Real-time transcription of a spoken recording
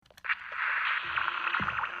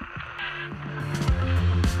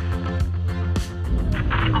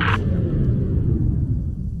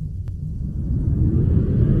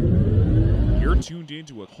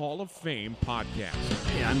to a Hall of Fame podcast.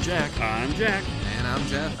 Hey, I'm Jack. I'm Jack. And I'm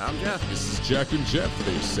Jeff. I'm Jeff. This is Jack and Jeff,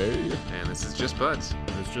 they say. And this is Just Buds.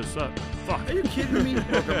 It's just up. Fuck. Are you kidding me?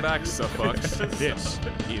 Welcome back, sufucks. This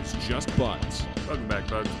is Just Buds. Welcome back,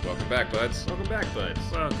 buds. Welcome back, buds. Welcome back, buds.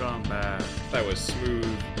 Welcome back. That was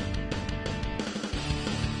smooth.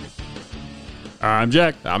 I'm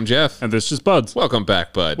Jack. I'm Jeff. And this is just Buds. Welcome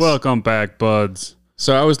back, buds. Welcome back, Buds.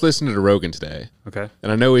 So I was listening to Rogan today, Okay.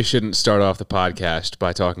 and I know we shouldn't start off the podcast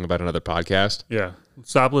by talking about another podcast. Yeah.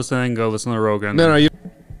 Stop listening. Go listen to Rogan. No, you. Joe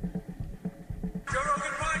Rogan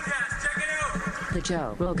Podcast, check it out. The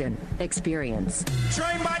Joe Rogan Experience.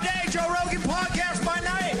 Train by day, Joe Rogan Podcast by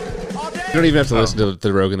night. All day. You don't even have to listen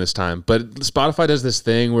to Rogan this time, but Spotify does this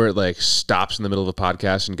thing where it like stops in the middle of a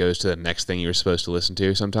podcast and goes to the next thing you were supposed to listen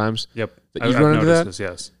to sometimes. Yep. You've I've run into noticed that? this,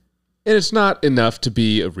 yes. And it's not enough to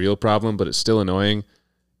be a real problem, but it's still annoying.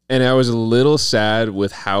 And I was a little sad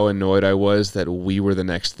with how annoyed I was that we were the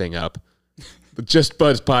next thing up. The Just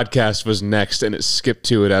Buds podcast was next, and it skipped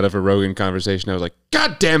to it out of a Rogan conversation. I was like,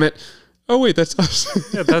 God damn it. Oh, wait, that's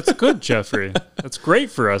us. Yeah, that's good, Jeffrey. That's great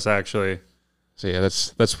for us, actually. So, yeah,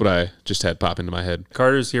 that's what I just had pop into my head.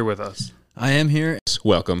 Carter's here with us. I am here.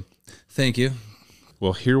 Welcome. Thank you.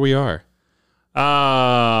 Well, here we are.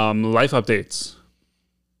 Life updates.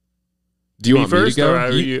 Do you Me want me to first, go? or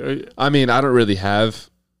are you- I mean, I don't really have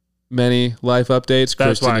many life updates.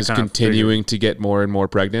 That's why Kristen I is kinda continuing to get more and more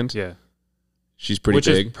pregnant. yeah. She's pretty Which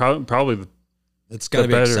big. is probably the It's got to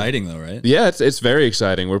be better. exciting, though, right? Yeah, it's very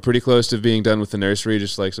exciting. We're pretty close to being done with the nursery,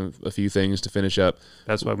 just like a few things to finish up.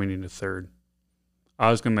 That's why we need a third. I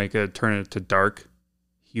was gonna turn it to dark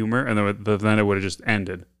humor, and then it would have just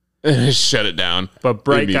ended. Shut it down. But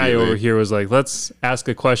bright guy Immediately. over here was like, "Let's ask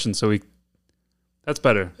a question." So we. That's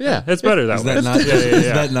better. Yeah. it's better that Is way. that not yeah. Is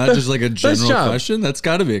that not just like a general job. question? That's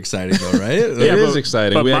got to be exciting, though, right? It is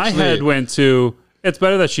exciting. But We my actually- head went to it's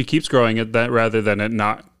better that she keeps growing it that rather than it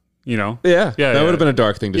not. You know. Yeah, Yeah, that yeah. would have been a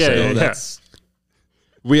dark thing to Yeah, say. yeah. That's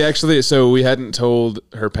We actually, so we hadn't told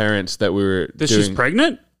her parents that we were That doing. she's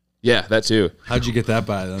pregnant. Yeah, that too. how'd you get that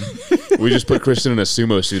by then? We just put Kristen in a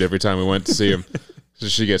sumo suit every time we went to see him, so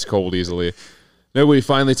she gets cold easily. No, we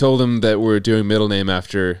finally told him that we're doing middle name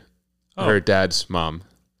after her dad's mom.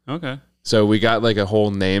 Okay. So we got like a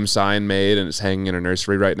whole name sign made, and it's hanging in our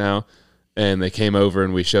nursery right now. And they came over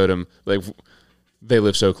and we showed them, like, they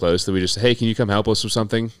live so close that we just, hey, can you come help us with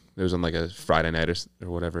something? It was on like a Friday night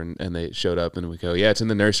or whatever, and they showed up, and we go, yeah, it's in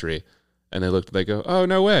the nursery. And they go, oh,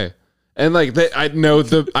 no way. And like I know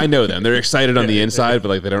them. They're excited on the inside, but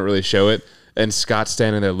like they don't really show it. And Scott's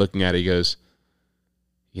standing there looking at it. He goes,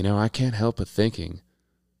 you know, I can't help but thinking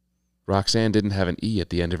Roxanne didn't have an E at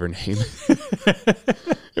the end of her name.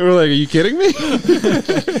 And we're like, are you kidding me?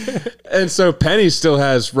 And so Penny still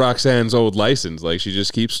has Roxanne's old license. Like she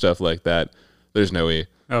just keeps stuff like that. There's no E.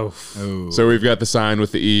 Oh. So we've got the sign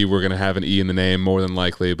with the E. We're going to have an E in the name more than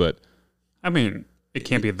likely, but I mean, it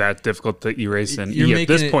can't be that difficult to erase an You're E at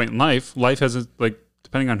making this it- point in life. Life hasn't, like,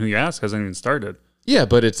 depending on who you ask, hasn't even started. yeah,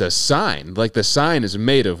 but it's a sign. Like the sign is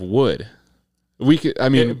made of wood. We could, I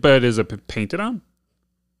mean, But is it painted on?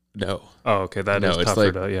 no, Oh, okay. That is No, it's tougher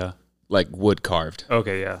like- to, yeah. like wood carved.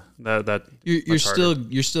 Okay, yeah. That You're much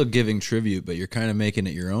harder. still giving tribute, but you're kind of making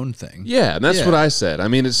it your own thing. Yeah, and that's Yeah. what I said. I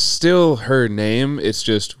mean, it's still her name. It's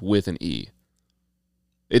just with an E.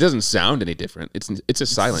 It doesn't sound any different. It's a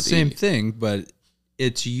silent Same E. thing, but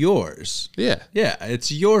it's yours. Yeah, Yeah,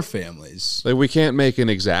 it's your family's. like we can't make an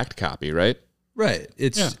exact copy, right? Right.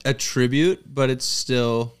 It's a tribute, but it's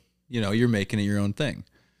still, you're making it your own thing.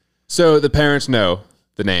 So the parents know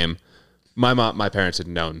the name. My parents had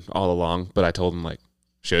known all along, but I told them like,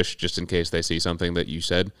 shush, just in case they see something that you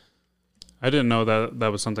said. I didn't know that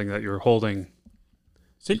was something that you were holding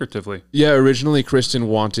secretively. Yeah, originally Kristen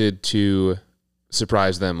wanted to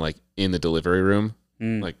surprise them like in the delivery room,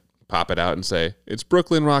 like pop it out and say, it's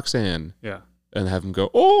Brooklyn Roxanne, Yeah. and have them go,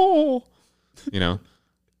 oh,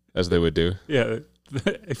 as they would do. Yeah.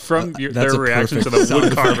 From their that's a reaction to perfect the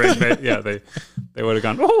wood carving, they would have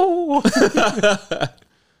gone, oh.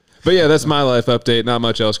 But yeah, that's my life update. Not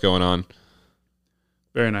much else going on.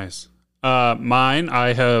 Very nice. Mine,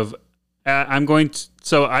 I'm going to,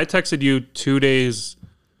 so I texted you 2 days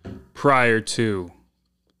prior to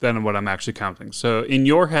than what I'm actually counting. So in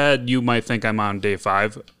your head, you might think I'm on day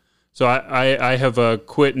 5. So I have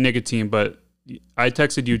quit nicotine, but I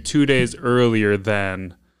texted you 2 days earlier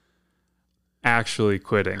than actually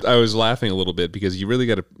quitting. I was laughing a little bit because you really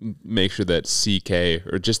got to make sure that CK,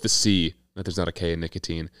 or just the C, that there's not a K in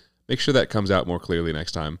nicotine, make sure that comes out more clearly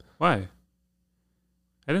next time. Why?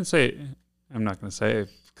 I didn't say, I'm not going to say it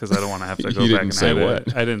because I don't want to have to You go back didn't and say edit what?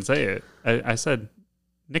 it. I didn't say it. I said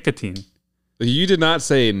nicotine. You did not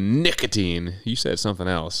say nicotine. You said something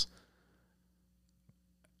else.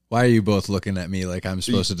 Why are you both looking at me like I'm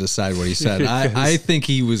supposed to decide what he said? I think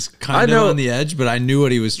he was kind of on the edge, but I knew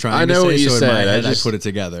what he was trying to say. What you so said. In my head, I put it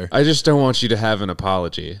together. I just don't want you to have an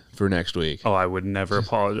apology for next week. Oh, I would never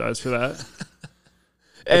apologize for that.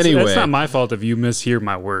 Anyway. It's not my fault if you mishear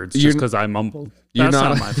my words just because I mumbled. That's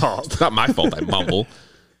not my fault. It's not my fault I mumble.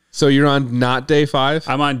 So you're on not day 5?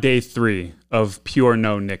 I'm on day 3 of pure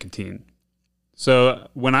no nicotine. So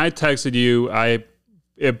when I texted you,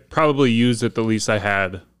 it probably used it the least I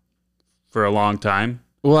had for a long time.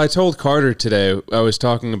 Well, I told Carter today, I was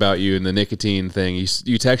talking about you and the nicotine thing. You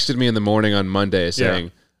texted me in the morning on Monday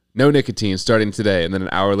saying, no nicotine starting today. And then an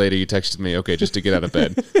hour later, you texted me, okay, just to get out of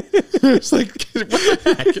bed. It's like, what the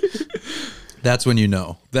heck? That's when you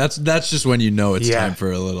know. That's just when you know it's time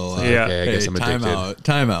for a little. Okay, I guess I'm addicted.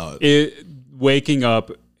 Time out. Waking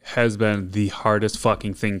up has been the hardest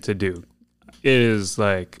fucking thing to do. It is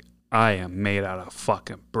like I am made out of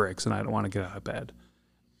fucking bricks and I don't want to get out of bed.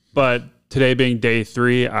 But today being day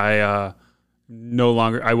 3, I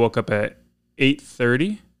woke up at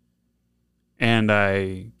 8:30 and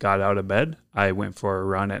I got out of bed. I went for a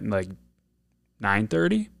run at like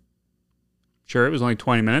 9:30. Sure, it was only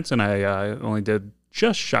 20 minutes and I only did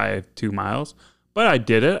just shy of 2 miles, but I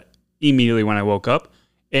did it immediately when I woke up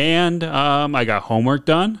and I got homework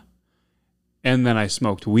done and then I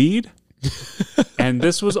smoked weed. And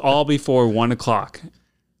this was all before 1 o'clock.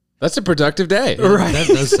 That's a productive day. Right. That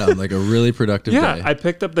does sound like a really productive day. Yeah, I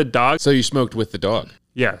picked up the dog. So you smoked with the dog?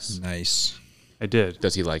 Yes, Nice. I did.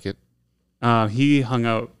 Does he like it? He hung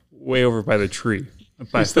out way over by the tree.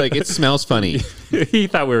 He's like, it smells funny. He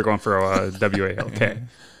thought we were going for a WALK.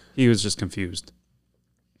 He was just confused.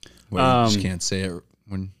 Well, you just can't say it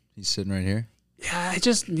when he's sitting right here.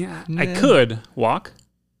 Yeah, I could walk.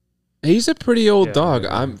 He's a pretty old dog.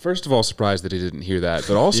 I'm first of all surprised that he didn't hear that,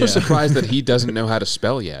 but also surprised that he doesn't know how to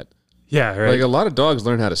spell yet. Yeah, right. Like a lot of dogs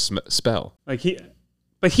learn how to spell.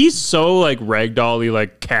 But he's so like ragdolly,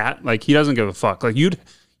 like cat. Like he doesn't give a fuck. Like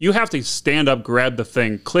you have to stand up, grab the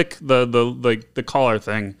thing, click the collar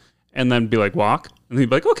thing, and then be like walk, and he'd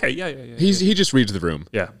be like, okay, yeah. He just reads the room.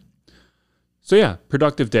 Yeah. So yeah,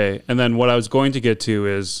 productive day. And then what I was going to get to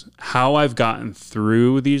is how I've gotten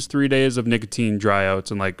through these 3 days of nicotine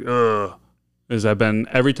dryouts and like, is I've been,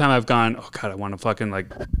 every time I've gone, oh God, I want to fucking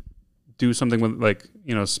like do something with like,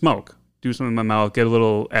 smoke, do something in my mouth, get a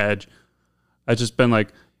little edge. I've just been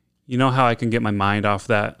like, you know how I can get my mind off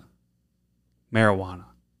that? Marijuana.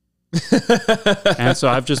 And so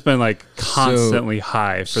I've just been like constantly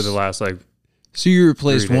high for the last like, So you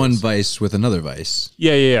replaced 3 days. one vice with another vice.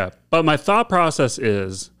 Yeah. But my thought process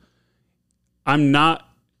is I'm not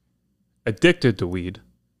addicted to weed.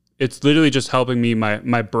 It's literally just helping me,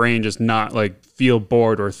 my brain just not like feel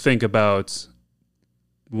bored or think about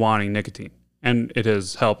wanting nicotine. And it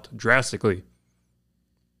has helped drastically.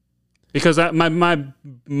 Because my mind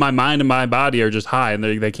and my body are just high and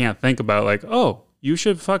they can't think about like, oh, you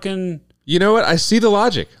should fucking... You know what? I see the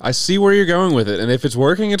logic. I see where you're going with it. And if it's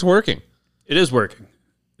working, it's working. It is working.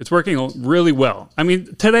 It's working really well. I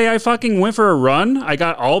mean, today I fucking went for a run. I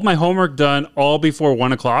got all of my homework done all before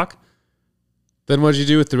 1 o'clock. Then what did you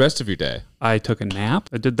do with the rest of your day? I took a nap.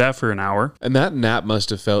 I did that for an hour. And that nap must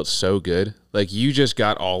have felt so good. Like you just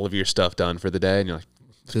got all of your stuff done for the day and you're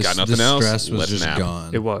like, got nothing else. The stress was Let's just nap.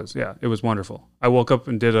 gone. It was, yeah. It was wonderful. I woke up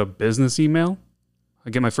and did a business email. I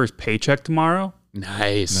get my first paycheck tomorrow.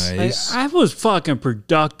 Nice. I was fucking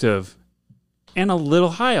productive and a little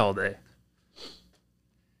high all day.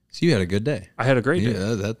 So you had a good day. I had a great day.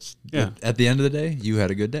 Yeah, that's at the end of the day, you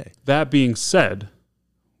had a good day. That being said,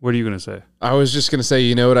 what are you going to say? I was just going to say,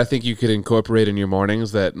 you know what I think you could incorporate in your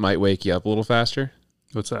mornings that might wake you up a little faster?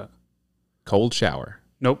 What's that? Cold shower.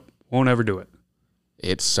 Nope. Won't ever do it.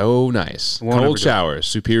 It's so nice. Won't ever Cold do it. showers,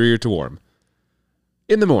 superior to warm.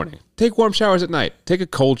 In the morning. Take warm showers at night. Take a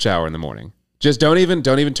cold shower in the morning. Just don't even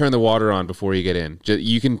turn the water on before you get in.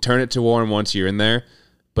 You can turn it to warm once you're in there,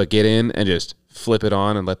 but get in and just flip it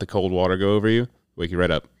on and let the cold water go over you. Wake you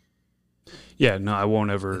right up. Yeah, no, I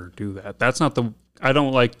won't ever do that. That's not I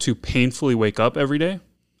don't like to painfully wake up every day.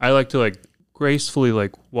 I like to like gracefully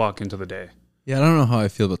like walk into the day. Yeah, I don't know how I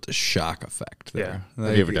feel about the shock effect there. Yeah.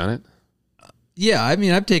 Have you ever done it? Yeah, I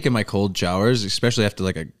mean, I've taken my cold showers, especially after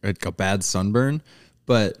like a bad sunburn.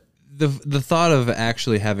 But the thought of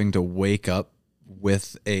actually having to wake up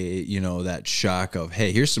with that shock of,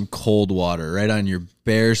 hey, here's some cold water right on your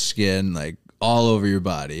bare skin, like all over your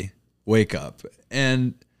body. Wake up,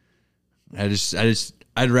 and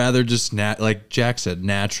I'd rather just like Jack said,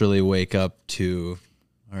 naturally wake up to,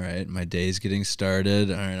 all right, my day's getting started.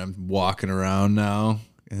 All right, I'm walking around now,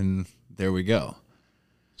 and there we go.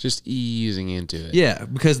 Just easing into it. Yeah,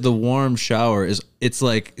 because the warm shower it's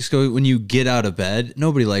like, so when you get out of bed,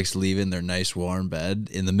 nobody likes leaving their nice warm bed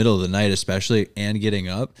in the middle of the night, especially, and getting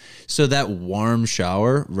up. So that warm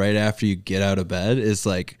shower right after you get out of bed is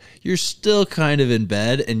like, you're still kind of in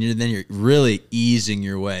bed, and then you're really easing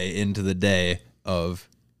your way into the day of,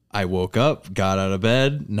 I woke up, got out of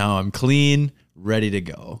bed, now I'm clean, ready to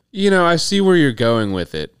go. You know, I see where you're going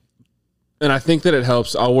with it. And I think that it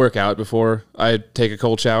helps. I'll work out before I take a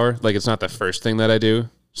cold shower. Like, it's not the first thing that I do.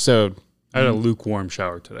 So, I had a lukewarm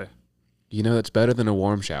shower today. you know, that's better than a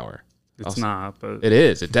warm shower. It's not, but It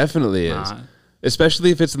is. It definitely is. not. Especially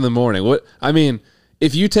if it's in the morning.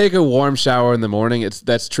 If you take a warm shower in the morning,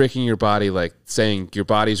 that's tricking your body, like saying your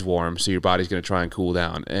body's warm, so your body's going to try and cool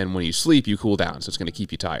down. And when you sleep, you cool down, so it's going to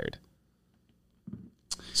keep you tired.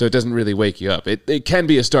 So it doesn't really wake you up. It can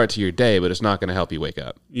be a start to your day, but it's not going to help you wake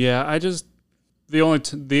up. Yeah, the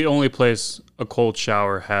only place a cold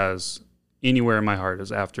shower has anywhere in my heart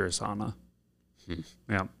is after a sauna.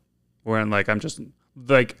 Yeah, where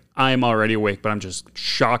I'm already awake, but I'm just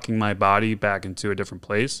shocking my body back into a different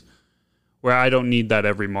place where I don't need that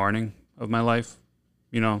every morning of my life.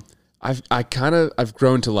 You know, I've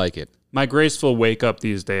grown to like it. my graceful wake up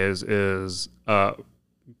these days is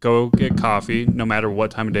go get coffee, no matter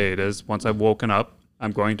what time of day it is. Once I've woken up,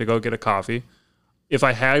 I'm going to go get a coffee. If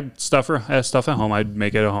I had stuff at home, I'd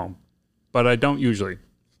make it at home, but I don't usually.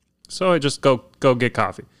 So I just go get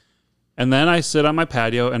coffee, and then I sit on my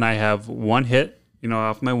patio and I have one hit,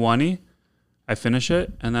 off my oney. I finish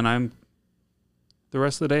it, and then the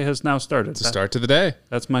rest of the day has now started. It's a start to the day.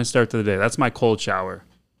 That's my start to the day. That's my cold shower,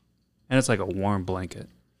 and it's like a warm blanket.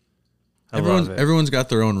 I love it. Everyone's got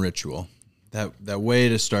their own ritual, that way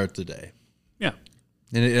to start the day. Yeah.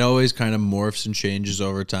 And it always kind of morphs and changes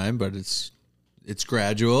over time, but it's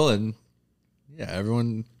gradual, and yeah,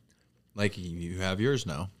 everyone, like, you have yours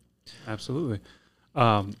now. Absolutely.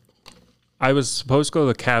 I was supposed to go to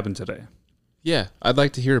the cabin today. Yeah, I'd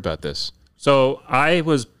like to hear about this. So I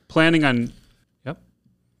was planning on... Yep.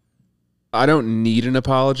 I don't need an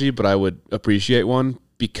apology, but I would appreciate one,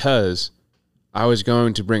 because I was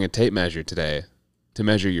going to bring a tape measure today to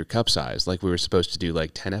measure your cup size like we were supposed to do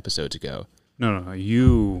like 10 episodes ago. No,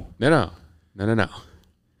 you... No.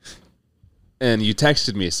 And you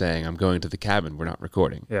texted me saying, I'm going to the cabin, we're not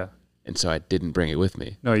recording. Yeah. And so I didn't bring it with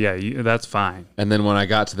me. No, yeah, that's fine. And then when I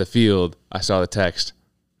got to the field, I saw the text,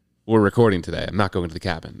 we're recording today, I'm not going to the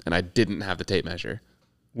cabin. And I didn't have the tape measure.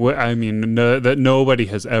 That nobody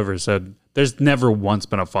has ever said. There's never once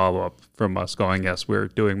been a follow-up from us going, yes, we're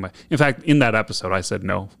doing my... In fact, in that episode, I said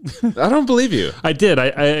no. I don't believe you. I did.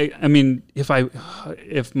 I mean,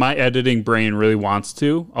 if my editing brain really wants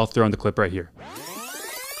to, I'll throw in the clip right here.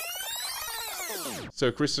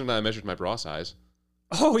 So Kristen and I measured my bra size.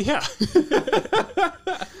 Oh, yeah.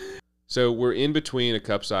 So we're in between a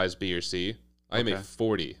cup size B or C. I am a Okay.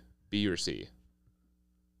 40 B or C.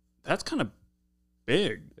 That's kind of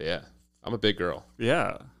big. Yeah, I'm a big girl.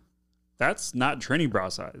 Yeah. That's not training bra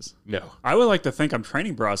size. No. I would like to think I'm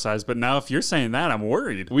training bra size, but now if you're saying that, I'm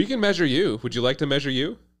worried. We can measure you. Would you like to measure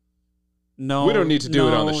you? No. We don't need to do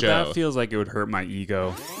it on the show. That feels like it would hurt my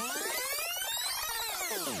ego.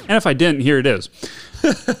 And if I didn't, here it is.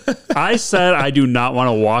 I said I do not want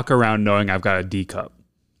to walk around knowing I've got a D cup.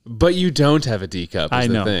 But you don't have a D cup, is I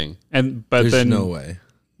know. the thing. But There's then no way.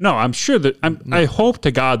 No, I'm sure that I hope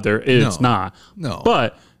to God it's No. not. No.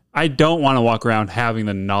 But I don't want to walk around having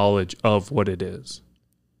the knowledge of what it is.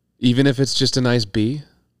 Even if it's just a nice B?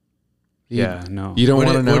 Yeah, no. You don't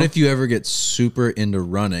want to know? What if you ever get super into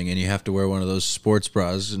running and you have to wear one of those sports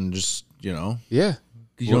bras and just, Yeah.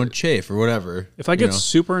 you don't chafe or whatever? If I get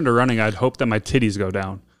super into running, I'd hope that my titties go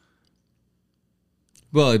down.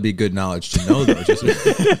 Well, it'd be good knowledge to know, though. Just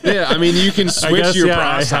Yeah, I mean, you can switch your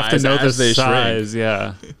bra I size have to know the as they shrink. size.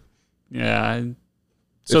 Yeah, yeah.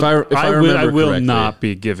 So If I remember I will correctly. not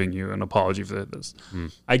be giving you an apology for this.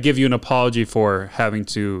 I give you an apology for having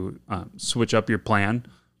to switch up your plan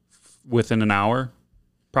within an hour,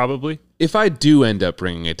 probably. If I do end up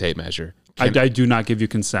bringing a tape measure, I do not give you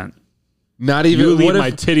consent. not even... You leave what if-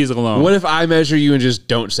 my titties alone. What if I measure you and just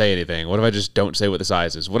don't say anything? What if I just don't say what the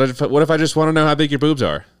size is? What if I just want to know how big your boobs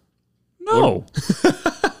are? No.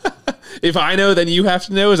 If I know, then you have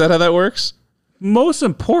to know? Is that how that works? Most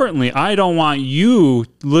importantly, I don't want you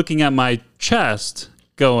looking at my chest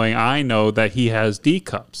going, I know that he has D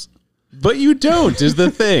cups. But you don't, is the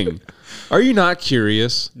thing. Are you not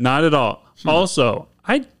curious? Not at all. Also,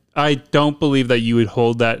 I don't believe that you would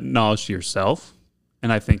hold that knowledge to yourself.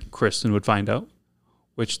 And I think Kristen would find out,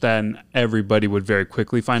 which then everybody would very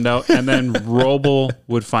quickly find out. And then Roble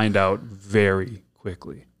would find out very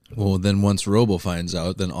quickly. Well, then once Robo finds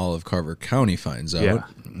out, then all of Carver County finds out. Yeah.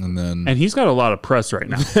 And then And he's got a lot of press right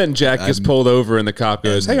now. And Jack gets pulled over, and the cop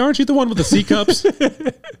goes, "Hey, aren't you the one with the C cups?"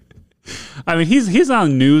 I mean, he's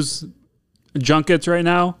on news junkets right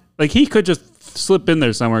now. Like, he could just slip in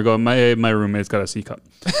there somewhere and go, my roommate's got a C cup.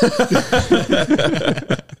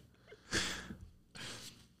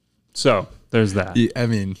 So there's that. I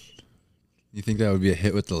mean, you think that would be a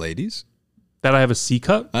hit with the ladies? That I have a C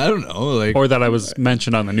cup? I don't know. Like, Or that I was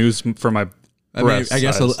mentioned on the news for my breast I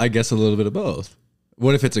guess size. I guess a little bit of both.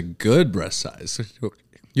 What if it's a good breast size?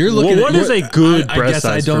 You're looking Well, what is a good I breast guess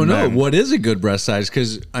size I don't for know. men? What is a good breast size?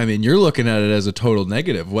 Because I mean, you're looking at it as a total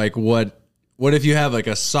negative. Like, what if you have like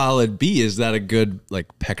a solid B? Is that a good like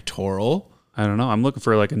pectoral? I don't know. I'm looking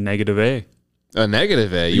for like a negative A. A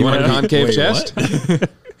negative A. You want a Wait, concave wait, chest? what?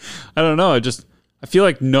 I don't know. I feel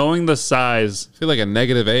like knowing the size. I feel like a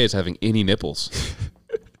negative A is having any nipples.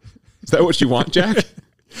 Is that what you want, Jack?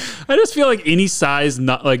 I just feel like any size,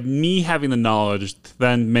 not like me having the knowledge,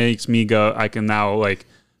 then makes me go. I can now like.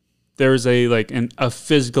 There's a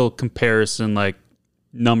physical comparison, like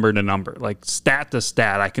number to number, like stat to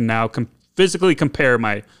stat. I can now physically compare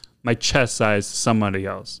my chest size to somebody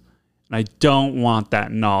else, and I don't want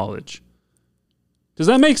that knowledge. Does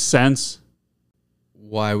that make sense?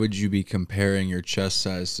 Why would you be comparing your chest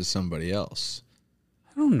size to somebody else?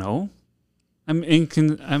 I don't know.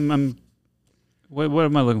 What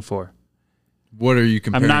am I looking for? What are you I'm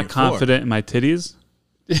comparing? not it for? confident in my titties.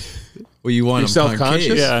 Well, you want You're them self-conscious?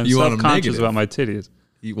 concave. Yeah, I'm you want them self-conscious negative. about my titties.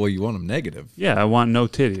 Well, you want them negative. Yeah, I want no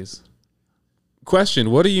titties.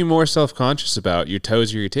 Question: what are you more self-conscious about, your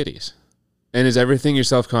toes or your titties? And is everything you're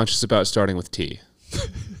self-conscious about starting with T?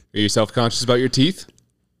 Are you self-conscious about your teeth?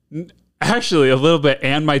 Actually, a little bit,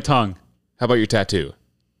 and my tongue. How about your tattoo?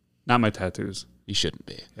 Not my tattoos. You shouldn't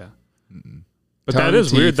be. Yeah. But Tongue, that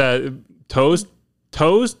is teeth. weird that toes,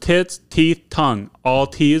 tits, teeth, tongue, all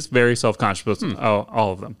T's, very self-conscious. But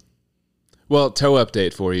all of them. Well, toe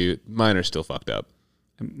update for you. Mine are still fucked up.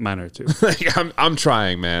 Mine are too. Like, I'm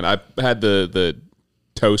trying, man. I had the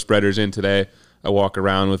toe spreaders in today. I walk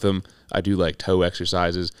around with them. I do like toe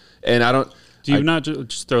exercises, and I don't. Do you not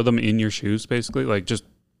just throw them in your shoes, basically? Like, just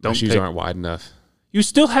My don't shoes take... aren't wide enough. You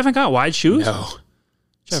still haven't got wide shoes? No,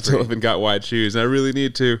 Jeffrey. still haven't got wide shoes. And I really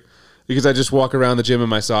need to, because I just walk around the gym in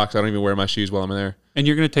my socks. I don't even wear my shoes while I'm there. And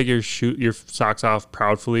you're going to take your socks off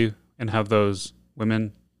proudly and have those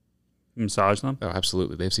women massage them? Oh,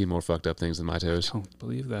 absolutely. They've seen more fucked up things than my toes. I don't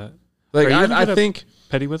believe that. Like Are you gonna I get think.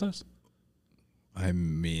 petty with us? I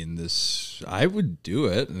mean, I would do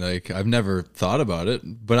it. Like, I've never thought about it,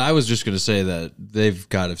 but I was just going to say that they've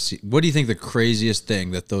got to see. What do you think the craziest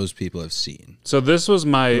thing that those people have seen? So this was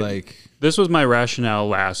my rationale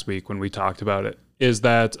last week when we talked about it, is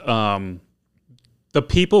that the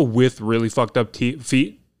people with really fucked up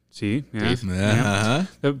feet, Uh-huh.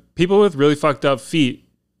 the people with really fucked up feet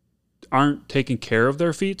aren't taking care of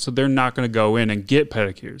their feet, so they're not going to go in and get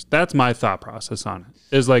pedicures. That's my thought process on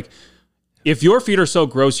it. Is like, if your feet are so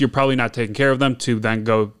gross, you're probably not taking care of them to then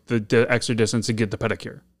go the extra distance and get the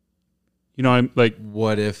pedicure. You know what I'm like?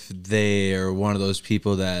 What if they are one of those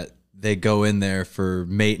people that they go in there for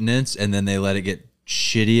maintenance and then they let it get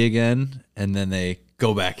shitty again and then they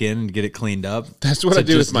go back in and get it cleaned up? That's what to I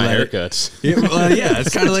do with just my let it- haircuts. Yeah,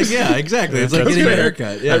 it's kind of like, yeah, exactly. It's like That's getting a fair.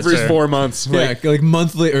 haircut. Yeah, Every it's- 4 months. yeah, like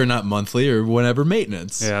monthly or not monthly or whenever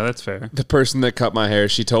maintenance. Yeah, that's fair. The person that cut my hair,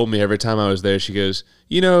 she told me every time I was there, she goes,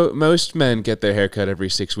 you know, most men get their hair cut every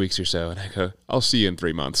 6 weeks or so. And I go, I'll see you in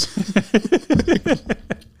 3 months.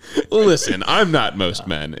 Listen, I'm not most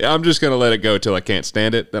men. I'm just going to let it go till I can't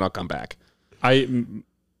stand it. Then I'll come back.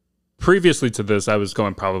 Previously to this, I was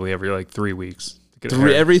going probably every like 3 weeks. To get a hair.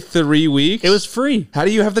 Every 3 weeks? It was free How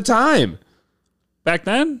do you have the time? back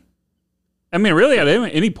then. I mean, really, at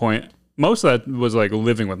any point, most of that was like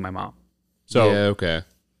living with my mom. So, Yeah, okay.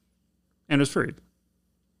 and it was free.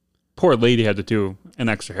 Poor lady had to do an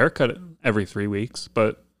extra haircut every 3 weeks,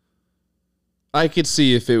 but I could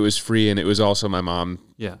see if it was free and it was also my mom,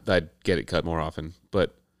 yeah, I'd get it cut more often.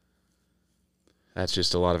 But that's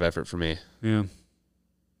just a lot of effort for me. yeah.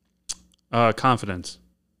 Confidence.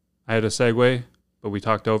 I had a segue, but we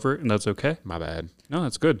talked over it, and that's okay. My bad. No,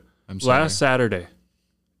 that's good. I'm sorry. Last Saturday.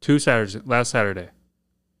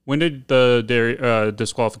 When did the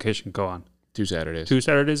disqualification go on? 2 Saturdays. 2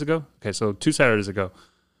 Saturdays ago? Okay, so 2 Saturdays ago,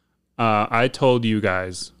 I told you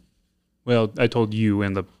guys, well, I told you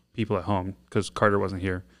and the people at home, because Carter wasn't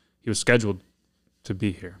here. He was scheduled to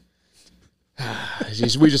be here.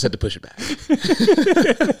 We just had to push it back.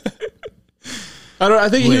 I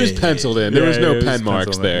think he was Wait. penciled in. There was Yeah, no it was pen marks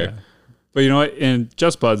penciled in, there. yeah. But you know what? In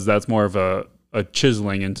Just Buds, that's more of a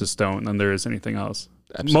chiseling into stone than there is anything else.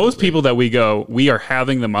 Most people that we are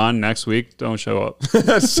having them on next week, don't show up.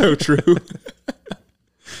 That's so true.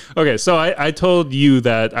 Okay, so I told you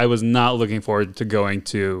that I was not looking forward to going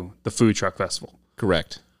to the food truck festival.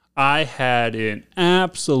 Correct. I had an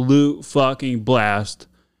absolute fucking blast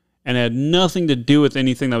and had nothing to do with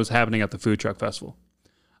anything that was happening at the food truck festival.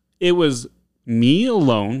 It was me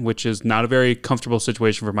alone, which is not a very comfortable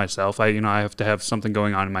situation for myself. I have to have something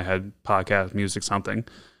going on in my head, podcast, music, something.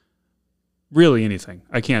 Really anything.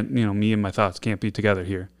 I can't, me and my thoughts can't be together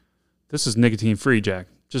here. This is nicotine free, Jack.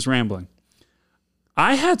 Just rambling.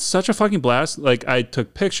 I had such a fucking blast. Like, I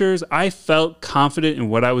took pictures. I felt confident in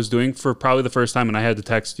what I was doing for probably the first time, and I had to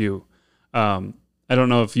text you. I don't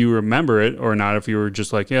know if you remember it or not, if you were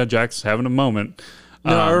just like, yeah, Jack's having a moment.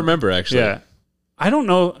 No, I remember, actually. Yeah. I don't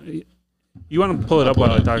know. You want to pull it up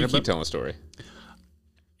while I talk You about keep it? telling the story.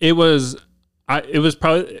 It was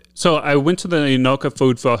probably, so I went to the Anoka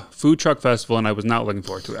food truck festival and I was not looking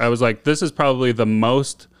forward to it. I was like, this is probably the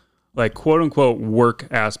most like quote unquote work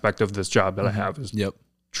aspect of this job that I have is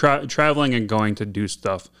traveling and going to do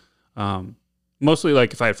stuff. Mostly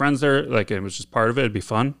like if I had friends there, like it was just part of it, it'd be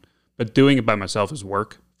fun, but doing it by myself is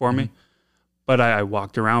work for me. But I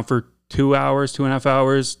walked around for 2.5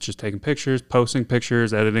 hours, just taking pictures, posting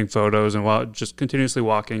pictures, editing photos, and just continuously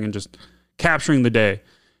walking and just capturing the day.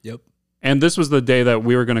 Yep. And this was the day that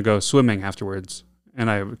we were going to go swimming afterwards,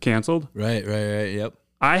 and I canceled. Right. Yep.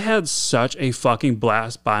 I had such a fucking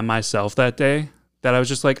blast by myself that day that I was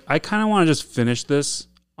just like, I kind of want to just finish this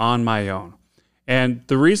on my own. And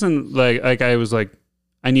the reason, like I was like,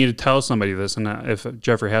 I need to tell somebody this, and if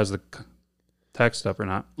Jeffrey has the text up or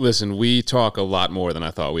not. Listen, we talk a lot more than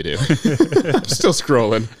I thought we do. I'm still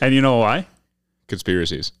scrolling. And you know why?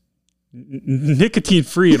 Conspiracies. Nicotine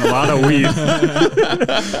free and a lot of weed.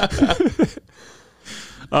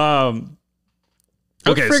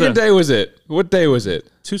 What friggin' day was it? What day was it?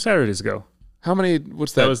 2 Saturdays ago. How many?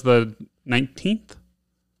 What's that? That was the 19th?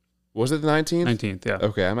 Was it the 19th? 19th, yeah.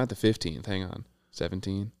 Okay, I'm at the 15th. Hang on.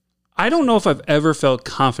 17. I don't know if I've ever felt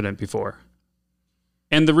confident before.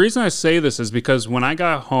 And the reason I say this is because when I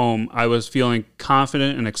got home, I was feeling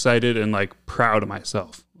confident and excited and like proud of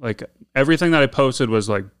myself. Like everything that I posted was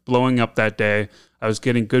like blowing up that day. I was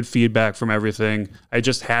getting good feedback from everything. I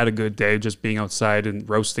just had a good day just being outside and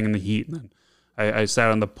roasting in the heat. And then I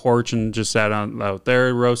sat on the porch and just sat out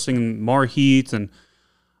there roasting in more heat. And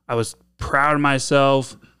I was proud of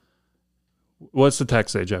myself. What's the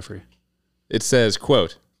text say, Jeffrey? It says,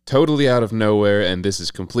 quote, totally out of nowhere, and this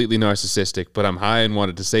is completely narcissistic, but I'm high and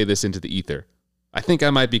wanted to say this into the ether. I think I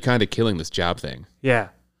might be kind of killing this job thing. Yeah.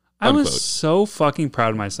 I Unquote. was so fucking proud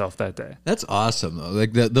of myself that day. That's awesome though.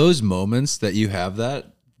 Like those moments that you have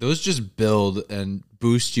those just build and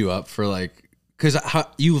boost you up for like, because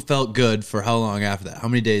you felt good for how long after that? How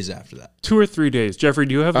many days after that? 2 or 3 days. Jeffrey,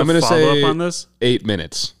 do you have I'm the going to follow say up on this? 8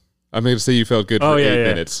 minutes. I'm going to say you felt good for 8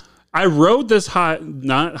 minutes. I rode this high,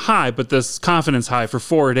 not high, but this confidence high for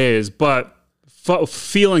 4 days, but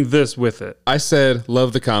feeling this with it. I said,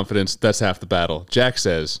 love the confidence. That's half the battle. Jack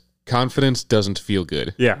says, confidence doesn't feel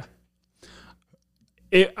good. Yeah.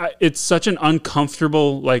 It's such an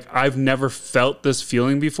uncomfortable, like I've never felt this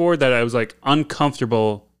feeling before that I was like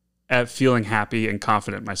uncomfortable at feeling happy and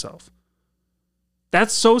confident myself.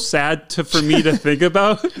 That's so sad for me to think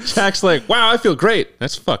about. Jack's like, wow, I feel great.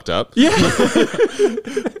 That's fucked up. Yeah.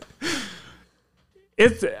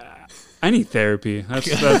 I need therapy.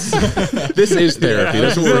 That's This is therapy. Yeah,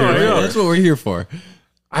 That's what we're I here know. for. That's what we're here for.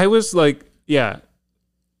 I was like, yeah,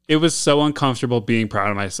 it was so uncomfortable being proud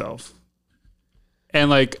of myself. And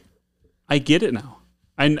like, I get it now.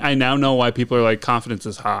 I now know why people are like, confidence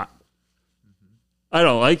is hot. I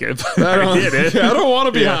don't like it, but I get it. I don't want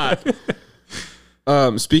to be hot.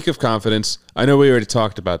 Speak of confidence, I know we already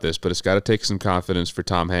talked about this, but it's got to take some confidence for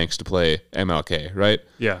Tom Hanks to play MLK, right?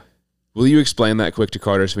 Yeah. Will you explain that quick to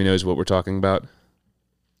Carter so he knows what we're talking about?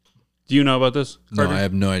 Do you know about this, No, Carter? I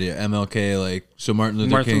have no idea. MLK, like, so Martin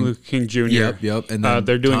Luther King. Jr. Yep. And then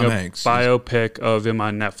They're doing Tom a Hanks. biopic of him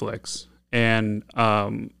on Netflix, and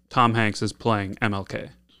Tom Hanks is playing MLK.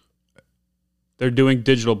 They're doing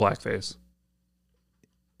digital blackface.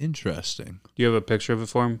 Interesting. Do you have a picture of it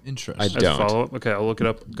for him? Interesting. I As a don't. follow-up? Okay, I'll look it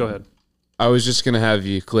up. Go ahead. I was just going to have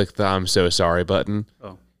you click the I'm so sorry button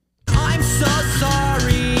Oh. I'm so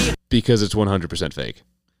sorry. because it's 100% fake.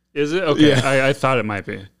 Is it? Okay, Yeah. I thought it might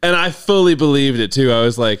be. And I fully believed it too. I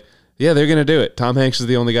was like, yeah, they're going to do it. Tom Hanks is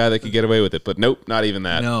the only guy that could get away with it. But nope, not even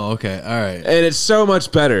that. No, okay. All right. And it's so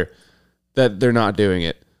much better that they're not doing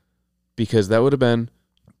it because that would have been.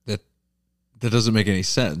 That doesn't make any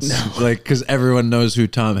sense. No. Like, because everyone knows who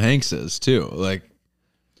Tom Hanks is, too. Like,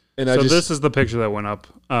 And So this is the picture that went up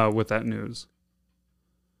with that news.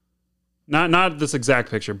 Not this exact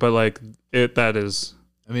picture, but like that is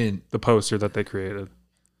I mean, the poster that they created.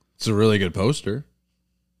 it's a really good poster.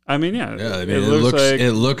 I mean, yeah. Yeah, I mean,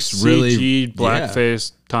 it looks CG really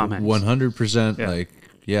blackface Tom Hanks. 100%. Yeah. Like,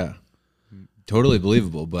 yeah, totally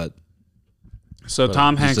believable. But So but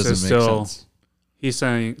Tom it just Hanks is doesn't make still sense.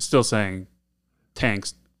 he's still saying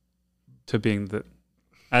tanks to being the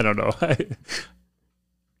I don't know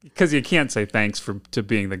because you can't say thanks to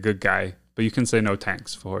being the good guy, but you can say no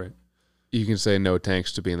tanks for it. You can say no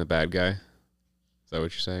tanks to being the bad guy. Is that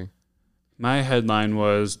what you're saying? My headline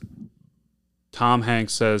was Tom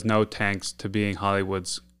Hanks says no tanks to being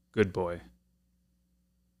Hollywood's good boy,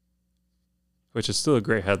 which is still a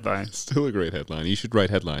great headline. Still a great headline. You should write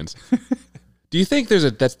headlines. Do you think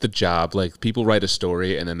that's the job? Like people write a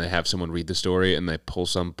story and then they have someone read the story and they pull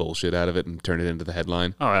some bullshit out of it and turn it into the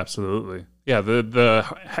headline? Oh, absolutely. Yeah,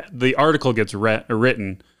 the article gets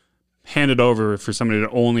written, handed over for somebody to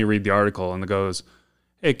only read the article, and it goes,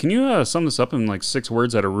 "Hey, can you sum this up in like 6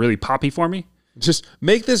 words that are really poppy for me?" Just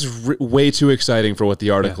make this way too exciting for what the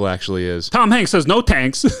article actually is. Tom Hanks says no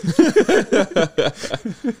tanks.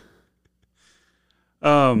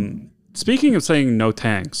 Speaking of saying no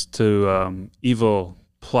tanks to evil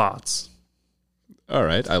plots, All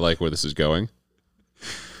right, I like where this is going.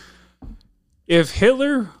 if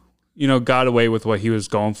Hitler, got away with what he was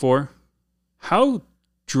going for, how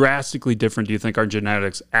drastically different do you think our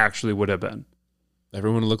genetics actually would have been?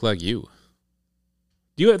 Everyone look like you.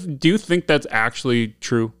 Do you think that's actually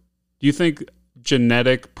true? Do you think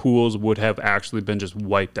genetic pools would have actually been just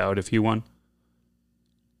wiped out if he won?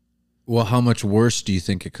 Well, how much worse do you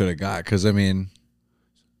think it could have got? Because, I mean,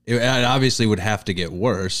 it obviously would have to get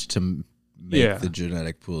worse to make the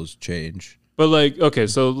genetic pools change. But okay,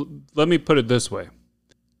 so let me put it this way.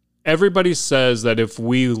 Everybody says that if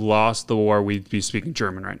we lost the war, we'd be speaking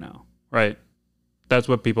German right now, right? That's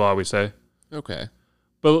what people always say. Okay.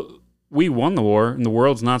 But we won the war, and the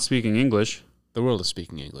world's not speaking English. The world is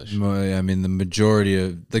speaking English. I mean, the majority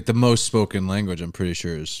of, like, the most spoken language, I'm pretty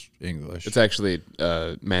sure, is English. It's actually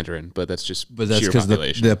Mandarin, but that's just But that's sheer because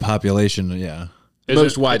population. the population, yeah.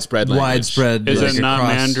 Most widespread language. Widespread. Is like, it not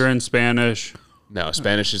across- Mandarin, Spanish? No,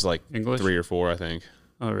 Spanish is like English? 3 or 4, I think.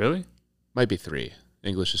 Oh, really? Might be 3.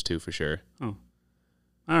 English is 2 for sure. Oh.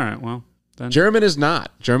 All right, well, then. German is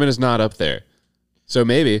not. German is not up there. So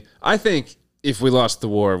maybe. I think if we lost the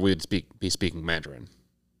war, we'd be speaking Mandarin.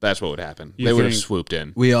 That's what would happen. You They would have think- swooped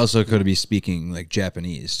in. We also could be speaking, like,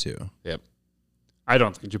 Japanese, too. Yep. I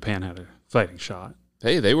don't think Japan had a fighting shot.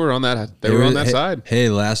 Hey, they were on that. They were on that hey, side. Hey,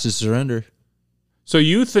 last is surrender. So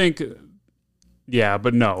you think, yeah,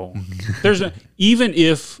 but no. Even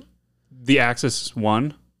if the Axis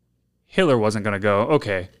won, Hitler wasn't going to go,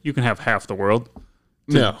 okay, you can have half the world.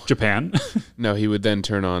 to No. Japan. No, he would then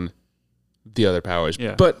turn on the other powers.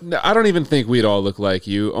 Yeah. But no, I don't even think we'd all look like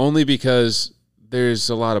you, only because there's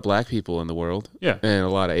a lot of black people in the world. Yeah. And a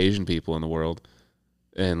lot of Asian people in the world.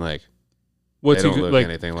 And, like, What's they he don't look like?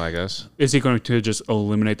 anything like us. Is he going to just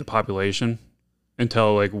eliminate the population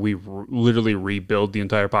until like we literally rebuild the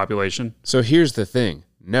entire population? So here's the thing.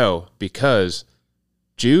 No, because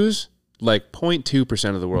Jews, like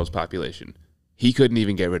 0.2% of the world's population. He couldn't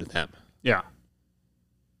even get rid of them. Yeah.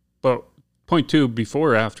 But 0.2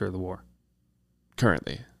 before or after the war?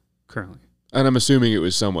 Currently. And I'm assuming it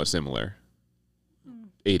was somewhat similar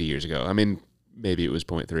 80 years ago. I mean, maybe it was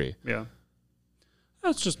 0.3. Yeah.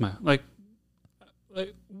 That's just my like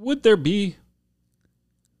would there be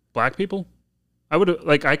black people? I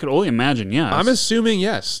could only imagine, yes. I'm assuming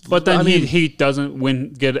yes. But then I mean, he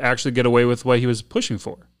doesn't actually get away with what he was pushing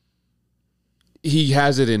for. he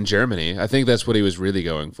has it in Germany. I think that's what he was really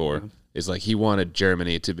going for. Is like he wanted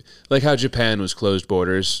Germany to be like how Japan was closed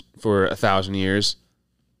borders for 1,000 years,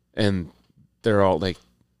 and they're all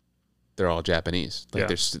Japanese. Like Yeah.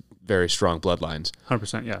 there's very strong bloodlines.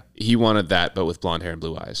 100%, yeah. He wanted that, but with blonde hair and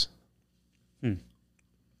blue eyes.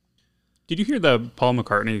 Did you hear that Paul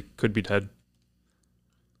McCartney could be dead?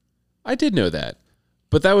 I did know that,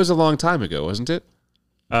 but that was a long time ago, wasn't it?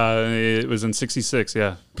 It was in 66,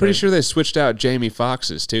 yeah. Pretty sure they switched out Jamie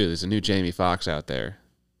Foxx's too. There's a new Jamie Foxx out there.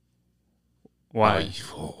 Why?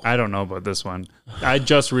 Oh, I don't know about this one. I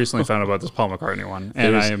just recently found out about this Paul McCartney one,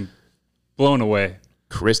 and There's- I am blown away.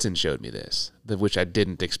 Kristen showed me this, which I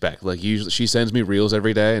didn't expect. Like usually, she sends me reels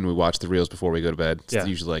every day, and we watch the reels before we go to bed. It's Yeah.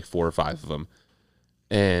 usually like 4 or 5 of them,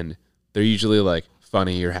 and they're usually like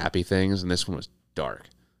funny or happy things. And this one was dark.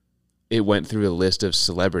 It went through a list of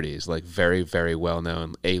celebrities, like very, very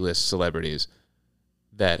well-known A-list celebrities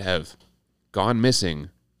that have gone missing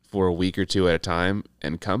for a week or 2 at a time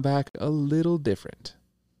and come back a little different.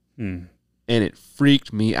 And it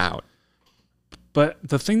freaked me out. But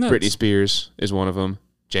the thing that Britney Spears is one of them.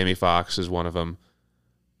 Jamie Foxx is one of them.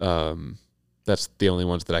 That's the only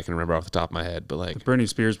ones that I can remember off the top of my head. But like Britney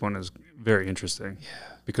Spears one is very interesting. Yeah.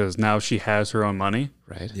 Because now she has her own money.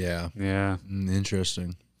 right? Yeah. Yeah.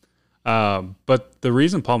 Interesting. But the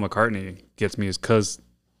reason Paul McCartney gets me is because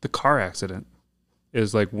the car accident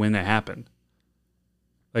is like when it happened.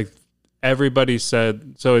 Like everybody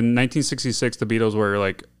said, so in 1966, the Beatles were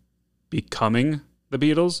like becoming the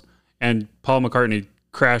Beatles, and Paul McCartney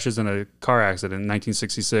crashes in a car accident in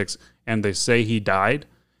 1966, and they say he died,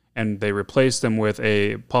 and they replaced him with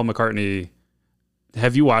a Paul McCartney.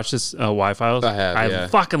 Have you watched this Y-Files? I have. I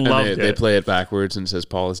fucking And loved it. They play it backwards and it says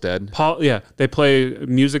Paul is dead. Paul, yeah, they play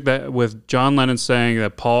music that with John Lennon saying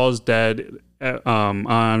that Paul is dead. On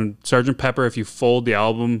Sgt. Pepper, if you fold the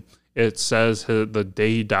album, it says the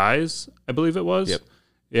day he dies. I believe it was. Yep.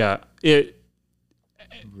 Yeah. His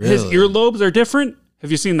Really? earlobes are different.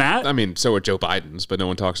 Have you seen that? I mean, so are Joe Biden's, but no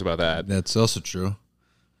one talks about that. That's also true.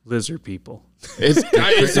 Lizard people.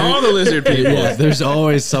 It's all the lizard people. Yeah, there's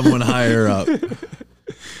always someone higher up.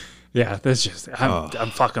 Yeah, that's just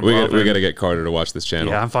I'm fucking We loving. got to get Carter to watch this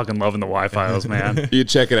channel. Yeah, I'm fucking loving the Y-Files, man. You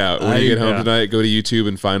check it out. When you get home yeah. tonight, go to YouTube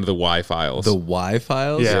and find the Y-Files. The Y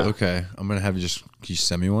files? Yeah. Okay. I'm going to have you just, can you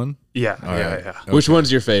send me one? Yeah, right. yeah. Which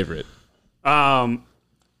one's your favorite? I'm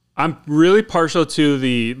really partial to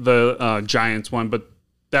the Giants one, but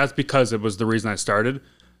that's because it was the reason I started.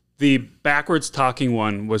 The backwards talking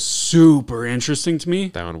one was super interesting to me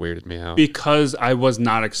That one weirded me out. because I was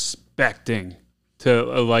not expecting to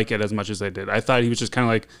like it as much as I did. I thought he was just kind of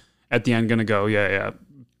like at the end going to go, yeah.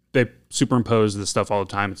 They superimpose this stuff all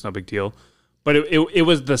the time. It's no big deal. But it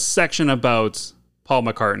was the section about Paul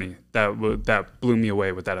McCartney that blew me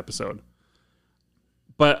away with that episode.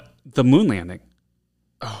 But the moon landing.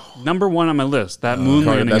 Number one on my list. That moon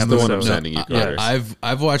Carter, landing that's the episode. one I'm sending you, Carter.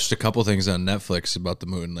 I've watched a couple things on Netflix about the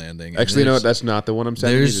moon landing. and Actually, no, there's- that's not the one I'm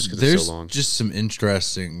sending you just because it's there's so long. just some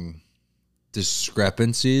interesting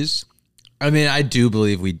discrepancies. I mean, I do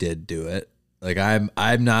believe we did do it. Like I'm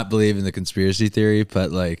not believing the conspiracy theory,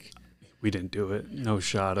 but like We didn't do it. No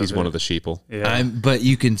shot of He's it. one of the sheeple. Yeah.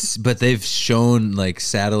 but they've shown like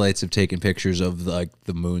satellites have taken pictures of like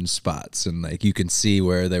the moon spots, and like you can see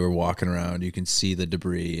where they were walking around. You can see the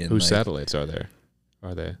debris. And Whose like, satellites are there?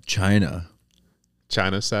 Are they China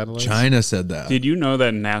satellites? China said that. Did you know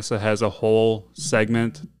that NASA has a whole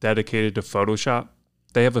segment dedicated to Photoshop?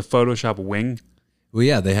 They have a Photoshop wing. Well,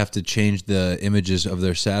 yeah, they have to change the images of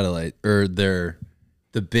their satellite or the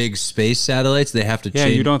big space satellites. They have to Yeah,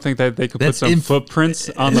 change. you don't think that they could put That's some footprints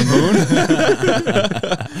on the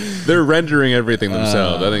moon? They're rendering everything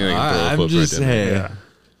themselves. I think they can throw a I'm footprint just in there. hey. Yeah.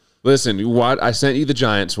 Listen, what I sent you the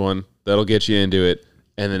Giants one. That'll get you into it.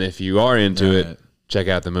 And then if you are into All it, right. check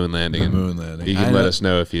out the moon landing. The and moon landing. You I can let know- us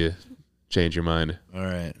know if you change your mind. All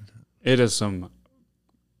right. It is some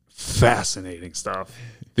fascinating stuff.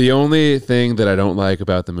 The only thing that I don't like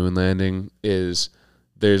about the moon landing is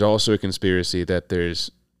there's also a conspiracy that there's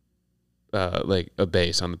like a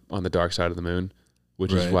base on the dark side of the moon,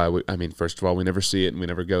 which is Right. why first of all, we never see it and we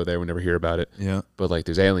never go there. We never hear about it. Yeah. But like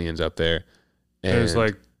there's aliens up there. And There's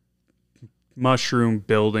like mushroom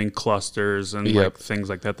building clusters and Yep. like things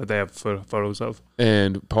like that they have photos of.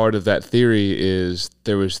 And part of that theory is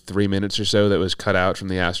there was 3 minutes or so that was cut out from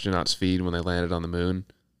the astronauts' feed when they landed on the moon,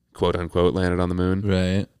 quote unquote, landed on the moon.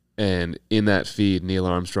 Right. And in that feed, Neil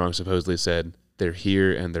Armstrong supposedly said, "They're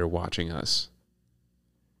here and they're watching us."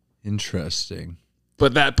 Interesting.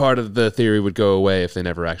 But that part of the theory would go away if they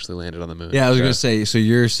never actually landed on the moon. Yeah, I was So- gonna say. So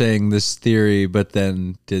you're saying this theory, but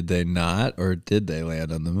then did they not, or did they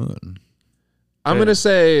land on the moon? I'm gonna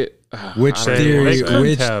say Which I don't know. theory? They couldn't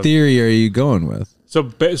Which have. theory are you going with? So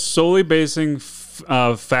solely basing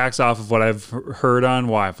facts off of what I've heard on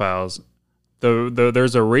Y-Files,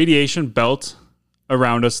 there's a radiation belt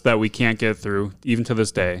around us that we can't get through even to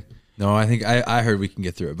this day. No, I think I heard we can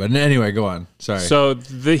get through it. But anyway, go on. Sorry. So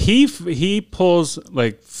he pulls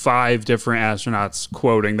like 5 different astronauts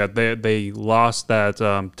quoting that they lost that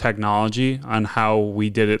technology on how we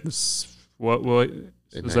did it. What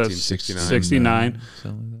in was that? 1969. 69.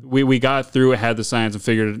 We got through it, had the science, and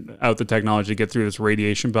figured out the technology to get through this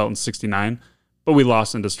radiation belt in 69, but we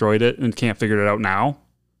lost and destroyed it and can't figure it out now.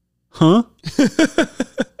 Huh?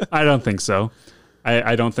 I don't think so.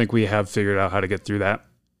 I don't think we have figured out how to get through that.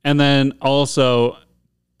 And then also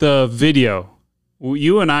the video.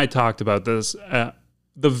 You and I talked about this.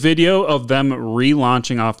 The video of them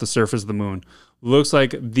relaunching off the surface of the moon looks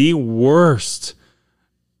like the worst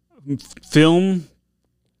film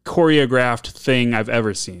choreographed thing I've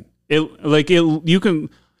ever seen. You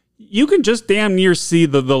you can just damn near see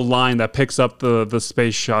the line that picks up the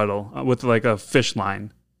space shuttle with like a fish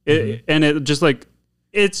line. And it just like,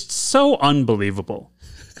 it's so unbelievable.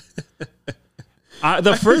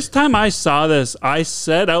 The first time I saw this, I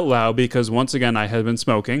said out loud, because once again, I had been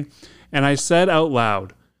smoking, and I said out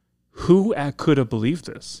loud, who could have believed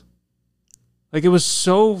this? Like, it was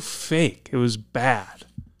so fake. It was bad.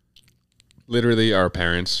 Literally, our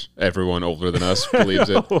parents, everyone older than us, believes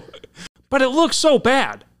it. But it looks so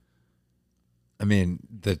bad. I mean,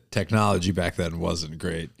 the technology back then wasn't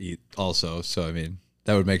great also. So, I mean,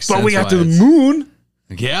 that would make sense. But we got why to the it's- moon.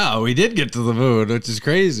 Yeah, we did get to the moon, which is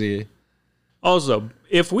crazy. Also,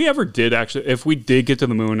 if we did get to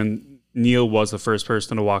the moon and Neil was the first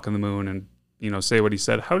person to walk on the moon and, say what he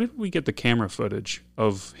said, how did we get the camera footage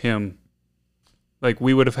of him? Like,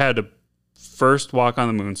 we would have had to first walk on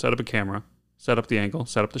the moon, set up a camera, set up the angle,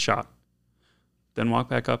 set up the shot, then walk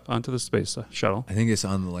back up onto the space shuttle. I think it's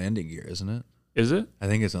on the landing gear, isn't it? Is it? I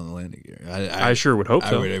think it's on the landing gear. I sure would hope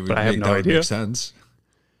so, but I have no that would idea. make sense.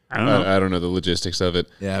 I don't know. I don't know the logistics of it.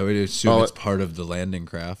 Yeah, I would assume Oh, it's part of the landing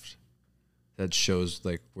craft. That shows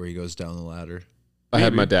like where he goes down the ladder. I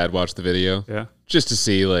had Maybe. my dad watch the video Yeah. just to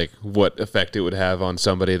see like what effect it would have on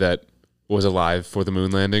somebody that was alive for the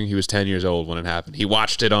moon landing. He was 10 years old when it happened. He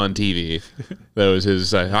watched it on TV. That was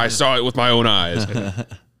his. I saw it with my own eyes.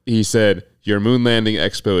 He said, "Your moon landing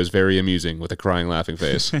expo is very amusing," with a crying, laughing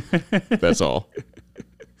face. That's all.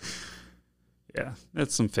 Yeah,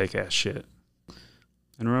 that's some fake ass shit.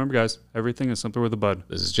 And remember, guys, everything is simpler with a bud.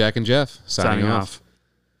 This is Jack and Jeff signing off.